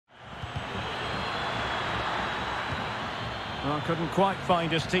Oh, couldn't quite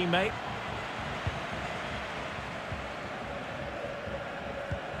find his teammate.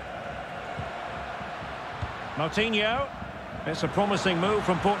 Moutinho. It's a promising move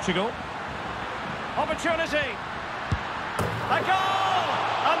from Portugal. Opportunity. A goal!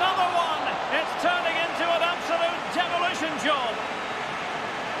 Another one! It's turning into an absolute demolition job.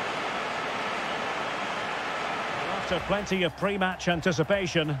 After plenty of pre-match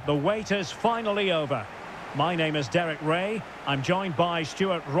anticipation, the wait is finally over. My name is Derek Ray. I'm joined by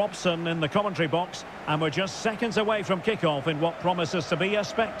Stuart Robson in the commentary box, and we're just seconds away from kick-off in what promises to be a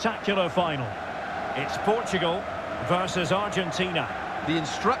spectacular final. It's Portugal versus Argentina. The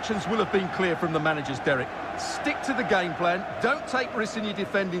instructions will have been clear from the managers, Derek. Stick to the game plan, don't take risks in your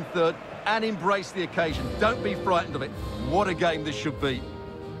defending third, and embrace the occasion. Don't be frightened of it. What a game this should be.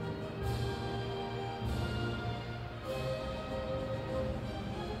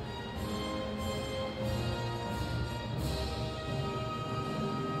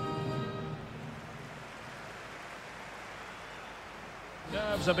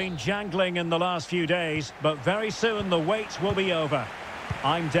 Nerves have been jangling in the last few days, but very soon the wait will be over.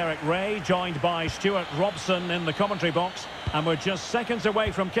 I'm Derek Ray, joined by Stuart Robson in the commentary box, and we're just seconds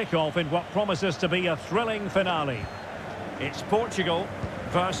away from kick-off in what promises to be a thrilling finale. It's Portugal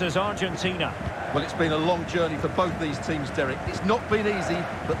versus Argentina. Well, it's been a long journey for both these teams, Derek. It's not been easy,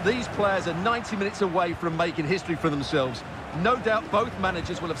 but these players are 90 minutes away from making history for themselves. No doubt both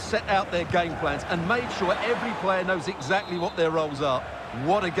managers will have set out their game plans and made sure every player knows exactly what their roles are.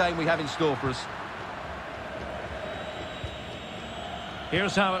 What a game we have in store for us.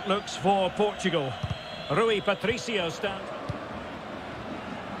 Here's how it looks for Portugal. Rui Patricio stands.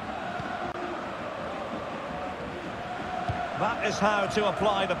 That is how to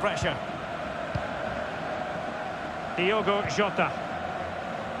apply the pressure. Diogo Jota.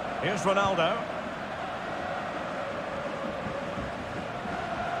 Here's Ronaldo.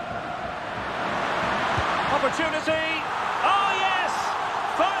 Opportunity. Oh yes!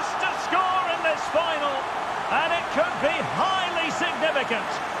 First to score in this final. And it could be highly significant.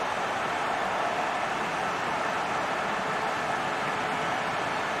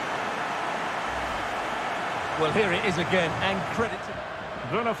 Well, here it is again, and credit to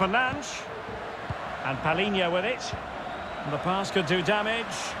Bruno Fernandes. And Palhinha with it. And the pass could do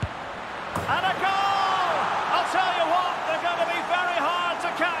damage. And a goal! I'll tell you what, they're going to be very hard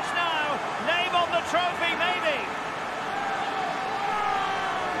to catch now. Name on the trophy, maybe.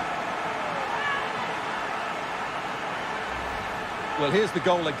 Well, here's the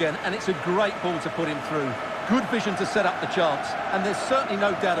goal again, and it's a great ball to put him through. Good vision to set up the chance, and there's certainly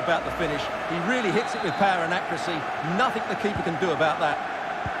no doubt about the finish. He really hits it with power and accuracy. Nothing the keeper can do about that.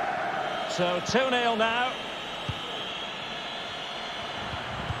 So 2-0 now.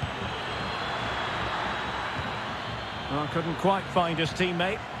 Oh, couldn't quite find his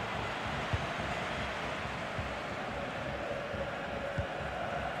teammate.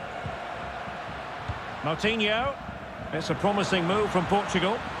 Moutinho. It's a promising move from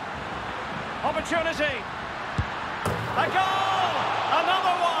Portugal. Opportunity. A goal!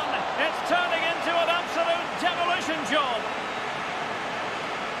 Another one! It's turning into an absolute demolition job.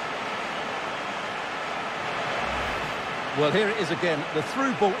 Well, here it is again. The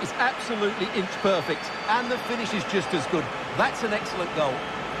through ball is absolutely inch perfect, and the finish is just as good. That's an excellent goal.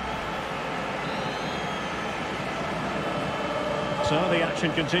 So the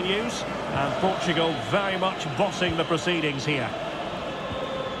action continues, and Portugal very much bossing the proceedings here.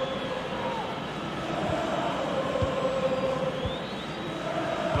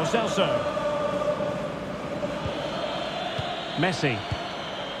 Lo Celso. Messi.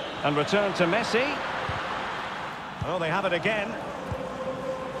 And return to Messi. Oh, they have it again.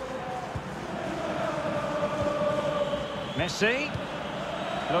 Messi.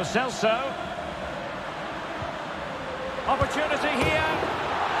 Lo Celso. Opportunity here.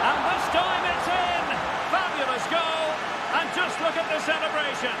 And this time it's in. Fabulous goal. And just look at the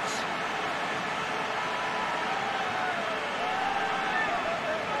celebrations.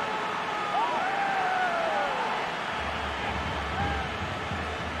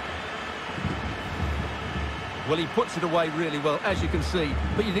 Well, he puts it away really well, as you can see.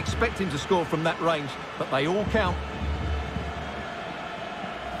 But you'd expect him to score from that range. But they all count.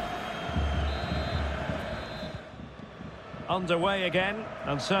 Underway again,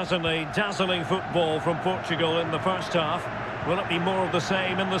 and certainly dazzling football from Portugal in the first half. Will it be more of the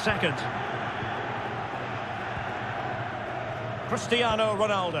same in the second? Cristiano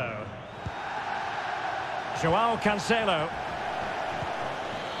Ronaldo. João Cancelo.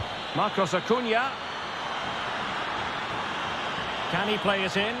 Marcos Acuna. Can he play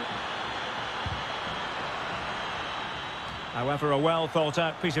it in? However, a well thought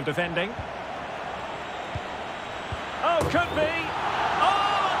out piece of defending. Oh, could be.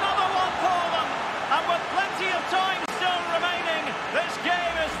 Oh, another one for them. And with plenty of time still remaining, this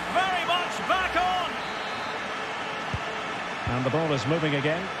game is very much back on. And the ball is moving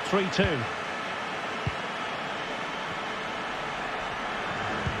again. 3-2.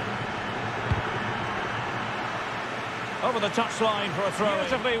 Over the touchline for a throw.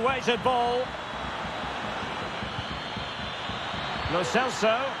 Beautifully weighted ball. Lo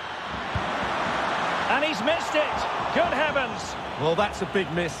Celso. And he's missed it. Good heavens. Well, that's a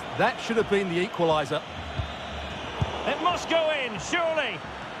big miss. That should have been the equaliser. It must go in, surely.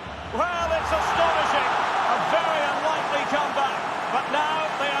 Well, it's astonishing. A very unlikely comeback. But now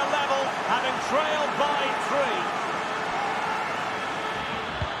they are level, having trailed by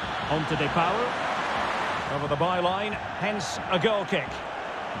 3. On to DePaul. Over the byline, hence a goal kick.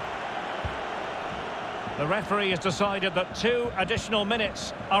 The referee has decided that 2 additional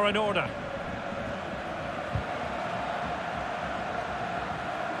minutes are in order.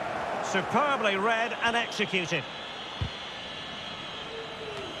 Superbly read and executed.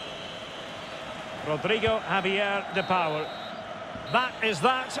 Rodrigo Javier de Paul. That is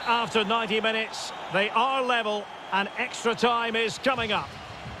that after 90 minutes. They are level and extra time is coming up.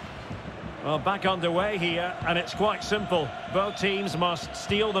 Well, back underway here, and it's quite simple. Both teams must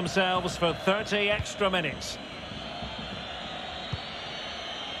steel themselves for 30 extra minutes.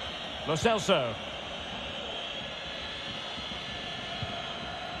 Lo Celso.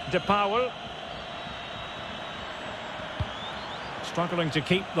 De Paul. Struggling to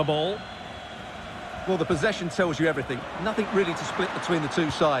keep the ball. Well, the possession tells you everything. Nothing really to split between the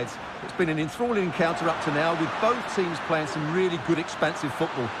two sides. It's been an enthralling encounter up to now, with both teams playing some really good expansive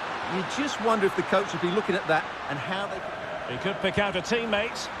football. You just wonder if the coach would be looking at that and how they... He could pick out a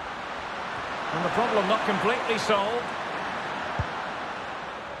teammate. And the problem not completely solved.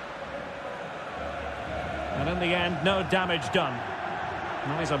 And in the end, no damage done.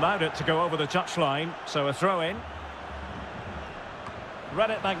 Well, he's allowed it to go over the touchline, so a throw-in.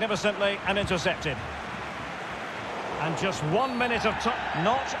 Read it magnificently and intercepted. And just 1 minute of time.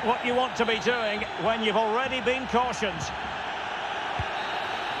 Not what you want to be doing when you've already been cautioned.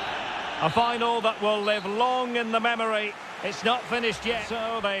 A final that will live long in the memory. It's not finished yet.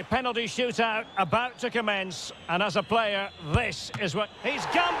 So the penalty shootout about to commence. And as a player, this is what... He's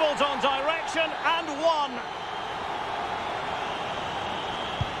gambled on direction and won.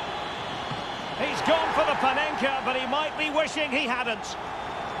 He's gone for the Panenka, but he might be wishing he hadn't.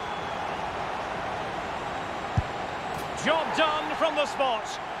 Job done from the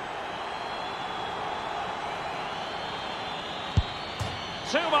spot.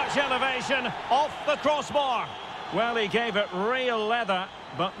 Too much elevation off the crossbar. Well, he gave it real leather,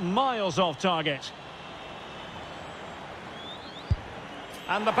 but miles off target.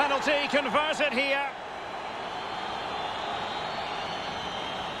 And the penalty converted here.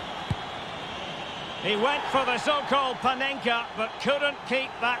 He went for the so-called Panenka, but couldn't keep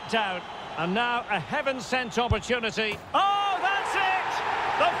that down. And now a heaven-sent opportunity. Oh, that's it!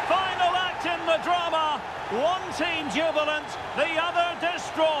 The final act in the drama. One team jubilant, the other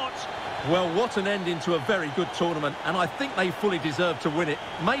distraught. Well, what an ending to a very good tournament, and I think they fully deserve to win it.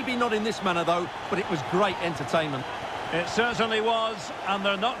 Maybe not in this manner, though, but it was great entertainment. It certainly was, and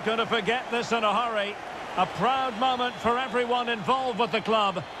they're not going to forget this in a hurry. A proud moment for everyone involved with the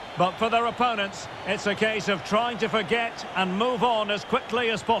club, but for their opponents, it's a case of trying to forget and move on as quickly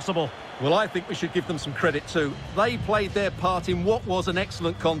as possible. Well, I think we should give them some credit too. They played their part in what was an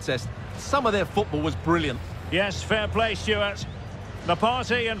excellent contest. Some of their football was brilliant. Yes, fair play, Stuart. The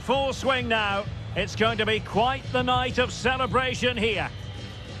party in full swing now. It's going to be quite the night of celebration here.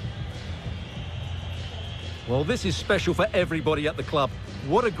 Well, this is special for everybody at the club.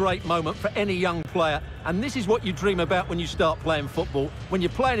 What a great moment for any young player. And this is what you dream about when you start playing football. When you're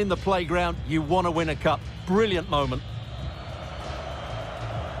playing in the playground, you want to win a cup. Brilliant moment.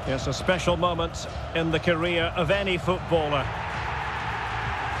 Yes, a special moment in the career of any footballer.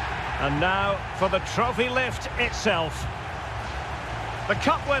 And now for the trophy lift itself. The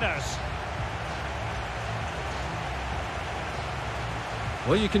cup winners.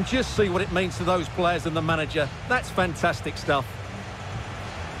 Well, you can just see what it means to those players and the manager. That's fantastic stuff.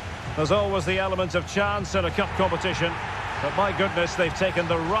 There's always the element of chance in a cup competition. But my goodness, they've taken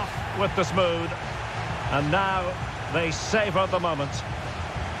the rough with the smooth. And now they savour the moment.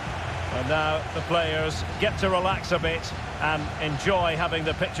 And now the players get to relax a bit and enjoy having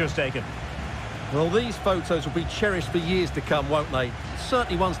the pictures taken. Well, these photos will be cherished for years to come, won't they?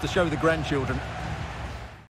 Certainly ones to show the grandchildren.